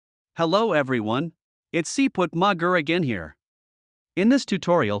Hello everyone, it's Magur again here. In this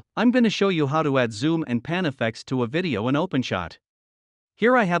tutorial, I'm going to show you how to add zoom and pan effects to a video in OpenShot.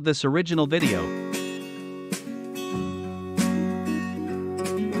 Here I have this original video.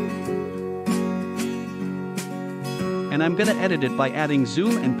 And I'm going to edit it by adding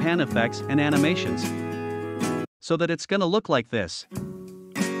zoom and pan effects and animations, so that it's going to look like this.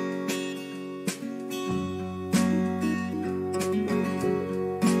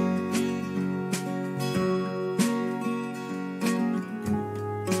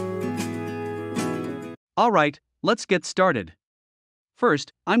 Alright, let's get started.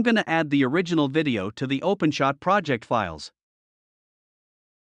 First, I'm going to add the original video to the OpenShot project files.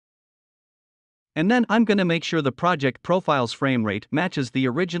 And then I'm going to make sure the project profile's frame rate matches the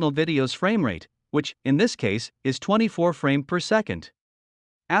original video's frame rate, which, in this case, is 24 frames per second.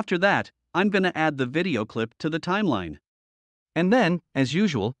 After that, I'm going to add the video clip to the timeline. And then, as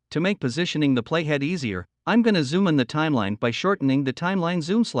usual, to make positioning the playhead easier, I'm going to zoom in the timeline by shortening the timeline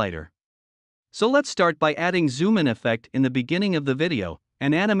zoom slider. So let's start by adding zoom in effect in the beginning of the video,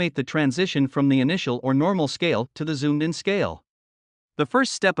 and animate the transition from the initial or normal scale to the zoomed in scale. The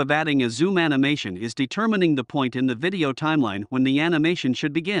first step of adding a zoom animation is determining the point in the video timeline when the animation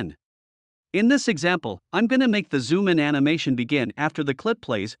should begin. In this example, I'm going to make the zoom in animation begin after the clip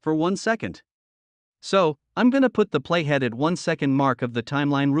plays for 1 second. So, I'm going to put the playhead at 1 second mark of the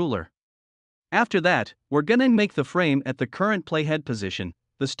timeline ruler. After that, we're going to make the frame at the current playhead position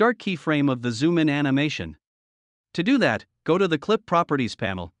the start keyframe of the zoom-in animation. To do that, go to the Clip Properties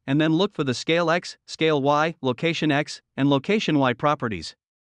panel, and then look for the Scale X, Scale Y, Location X, and Location Y properties.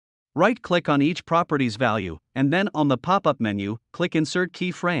 Right-click on each property's value, and then on the pop-up menu, click Insert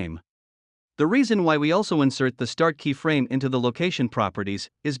Keyframe. The reason why we also insert the Start Keyframe into the Location properties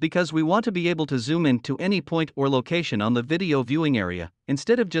is because we want to be able to zoom in to any point or location on the video viewing area,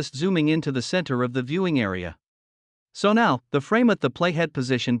 instead of just zooming into the center of the viewing area. So now, the frame at the playhead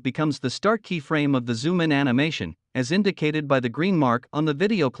position becomes the start keyframe of the zoom-in animation, as indicated by the green mark on the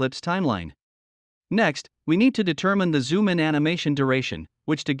video clip's timeline. Next, we need to determine the zoom-in animation duration,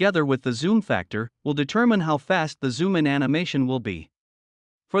 which together with the zoom factor, will determine how fast the zoom-in animation will be.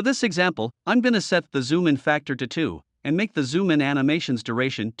 For this example, I'm going to set the zoom-in factor to 2, and make the zoom-in animation's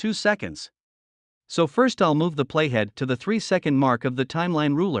duration 2 seconds. So first I'll move the playhead to the 3-second mark of the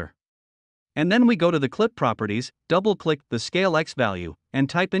timeline ruler. And then we go to the clip properties, double-click the Scale X value, and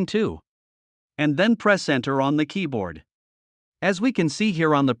type in 2. And then press Enter on the keyboard. As we can see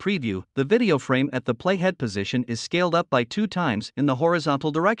here on the preview, the video frame at the playhead position is scaled up by 2 times in the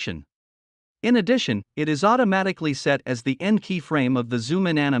horizontal direction. In addition, it is automatically set as the end keyframe of the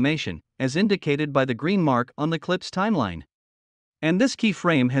zoom-in animation, as indicated by the green mark on the clip's timeline. And this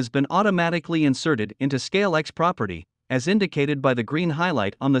keyframe has been automatically inserted into Scale X property, as indicated by the green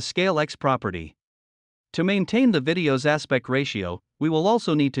highlight on the Scale X property. To maintain the video's aspect ratio, we will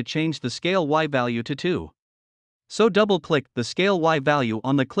also need to change the Scale Y value to 2. So double-click the Scale Y value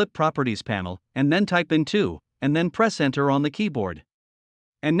on the Clip Properties panel, and then type in 2, and then press Enter on the keyboard.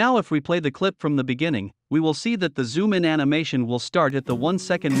 And now if we play the clip from the beginning, we will see that the zoom-in animation will start at the 1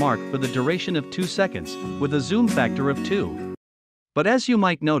 second mark for the duration of 2 seconds, with a zoom factor of 2. But as you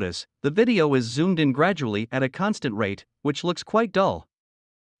might notice, the video is zoomed in gradually at a constant rate, which looks quite dull.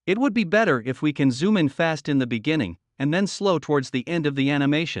 It would be better if we can zoom in fast in the beginning, and then slow towards the end of the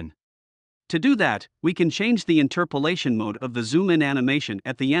animation. To do that, we can change the interpolation mode of the zoom-in animation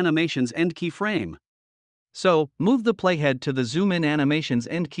at the animation's end keyframe. So, move the playhead to the zoom-in animation's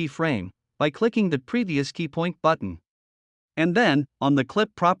end keyframe, by clicking the previous keypoint button. And then, on the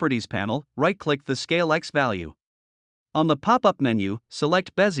Clip Properties panel, right-click the Scale X value. On the pop-up menu,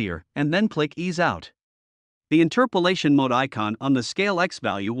 select Bezier, and then click Ease Out. The Interpolation Mode icon on the Scale X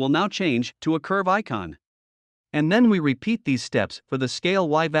value will now change to a curve icon. And then we repeat these steps for the Scale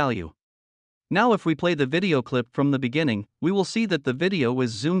Y value. Now if we play the video clip from the beginning, we will see that the video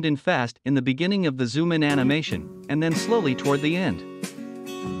is zoomed in fast in the beginning of the zoom-in animation, and then slowly toward the end.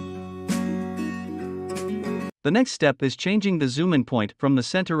 The next step is changing the zoom-in point from the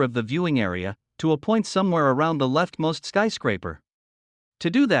center of the viewing area to a point somewhere around the leftmost skyscraper.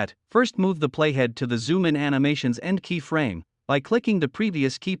 To do that, first move the playhead to the zoom-in animation's end keyframe by clicking the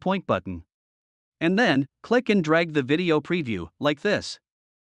previous keypoint button. And then, click and drag the video preview, like this.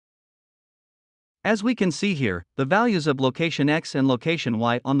 As we can see here, the values of Location X and Location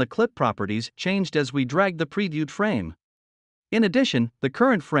Y on the clip properties changed as we dragged the previewed frame. In addition, the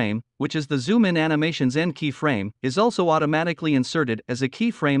current frame, which is the zoom-in animation's end keyframe, is also automatically inserted as a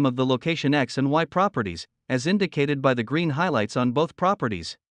keyframe of the Location X and Y properties, as indicated by the green highlights on both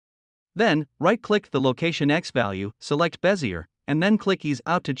properties. Then, right-click the Location X value, select Bezier, and then click Ease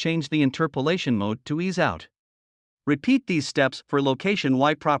Out to change the interpolation mode to Ease Out. Repeat these steps for location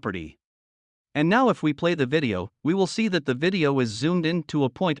Y property. And now if we play the video, we will see that the video is zoomed in to a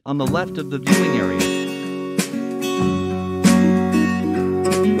point on the left of the viewing area.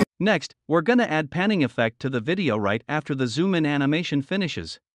 Next, we're gonna add panning effect to the video right after the zoom in animation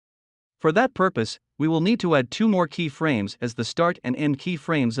finishes. For that purpose, we will need to add 2 more keyframes as the start and end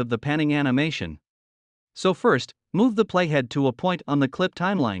keyframes of the panning animation. So first, move the playhead to a point on the clip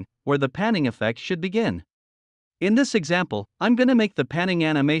timeline, where the panning effect should begin. In this example, I'm gonna make the panning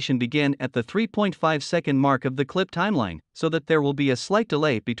animation begin at the 3.5 second mark of the clip timeline, so that there will be a slight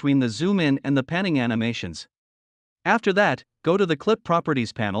delay between the zoom in and the panning animations. After that, go to the Clip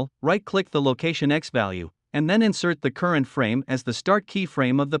Properties panel, right-click the location X value, and then insert the current frame as the start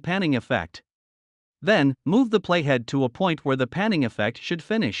keyframe of the panning effect. Then, move the playhead to a point where the panning effect should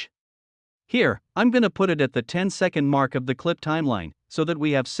finish. Here, I'm gonna put it at the 10-second mark of the clip timeline, so that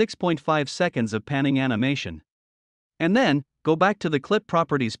we have 6.5 seconds of panning animation. And then, go back to the Clip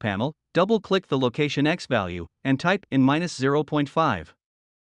Properties panel, double-click the location X value, and type in -0.5.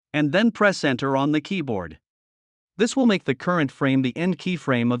 And then press Enter on the keyboard. This will make the current frame the end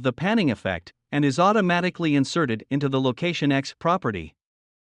keyframe of the panning effect, and is automatically inserted into the location X property.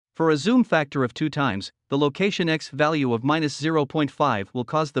 For a zoom factor of 2 times, the location X value of -0.5 will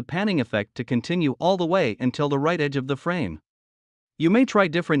cause the panning effect to continue all the way until the right edge of the frame. You may try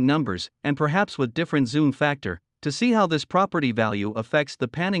different numbers, and perhaps with different zoom factor, to see how this property value affects the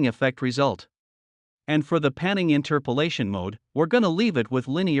panning effect result. And for the panning interpolation mode, we're gonna leave it with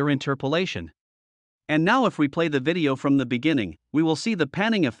linear interpolation. And now if we play the video from the beginning, we will see the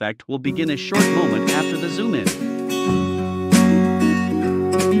panning effect will begin a short moment after the zoom in.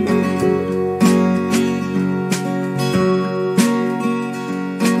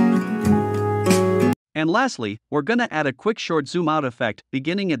 And lastly, we're gonna add a quick short zoom out effect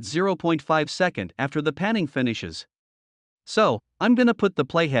beginning at 0.5 second after the panning finishes. So, I'm gonna put the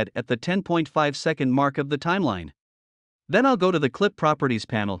playhead at the 10.5 second mark of the timeline. Then I'll go to the Clip Properties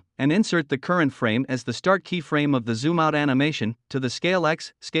panel and insert the current frame as the start keyframe of the zoom out animation to the Scale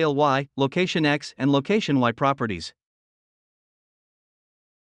X, Scale Y, Location X, and Location Y properties.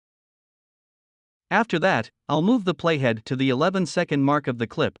 After that, I'll move the playhead to the 11-second mark of the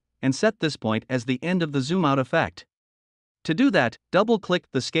clip and set this point as the end of the zoom out effect. To do that, double-click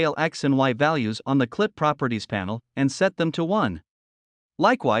the Scale X and Y values on the Clip Properties panel and set them to 1.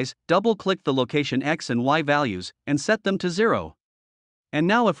 Likewise, double-click the location X and Y values and set them to 0. And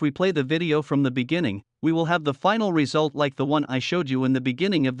now if we play the video from the beginning, we will have the final result like the one I showed you in the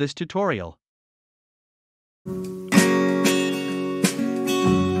beginning of this tutorial.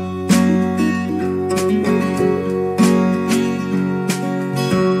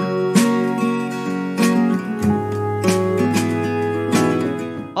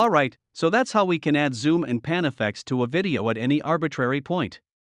 Alright, so that's how we can add zoom and pan effects to a video at any arbitrary point.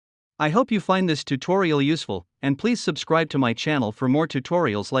 I hope you find this tutorial useful, and please subscribe to my channel for more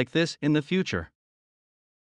tutorials like this in the future.